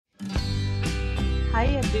Hi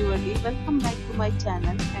everybody, welcome back to my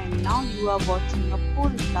channel and now you are watching a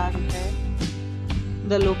 4-star hotel.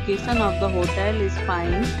 The location of the hotel is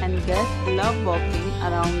fine and guests love walking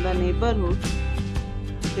around the neighborhood.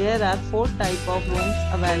 There are 4 types of rooms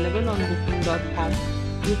available on booking.com.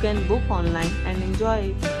 You can book online and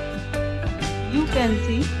enjoy it. You can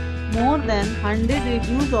see more than 100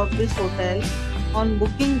 reviews of this hotel on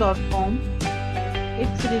booking.com.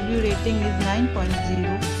 Its review rating is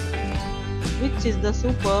 9.0. which is the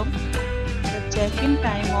superb. The check-in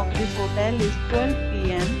time of this hotel is 12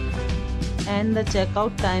 p.m. and the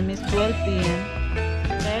check-out time is 12 p.m.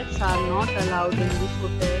 Pets are not allowed in this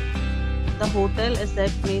hotel. The hotel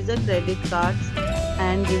accepts major credit cards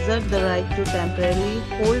and reserves the right to temporarily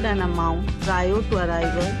hold an amount prior to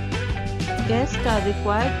arrival. Guests are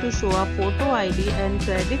required to show a photo ID and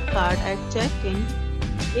credit card at check-in.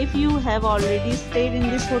 If you have already stayed in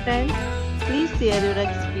this hotel, please share your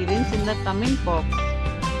experience in the comment box.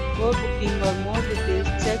 For booking or more details,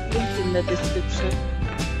 check links in the description.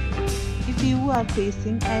 If you are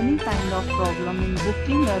facing any kind of problem in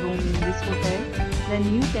booking a room in this hotel, then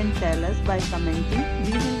you can tell us by commenting.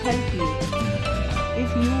 We will help you. If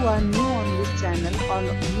you are new on this channel or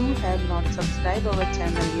you have not subscribed our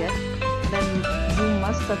channel yet, then you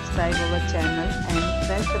must subscribe our channel and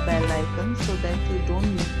press the bell icon so that you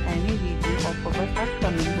don't miss any video of our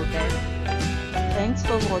upcoming hotel. Thanks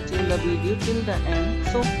for watching the video till the end.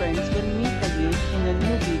 So friends, will meet again in a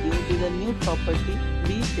new video with a new property.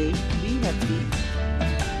 Be safe, be happy.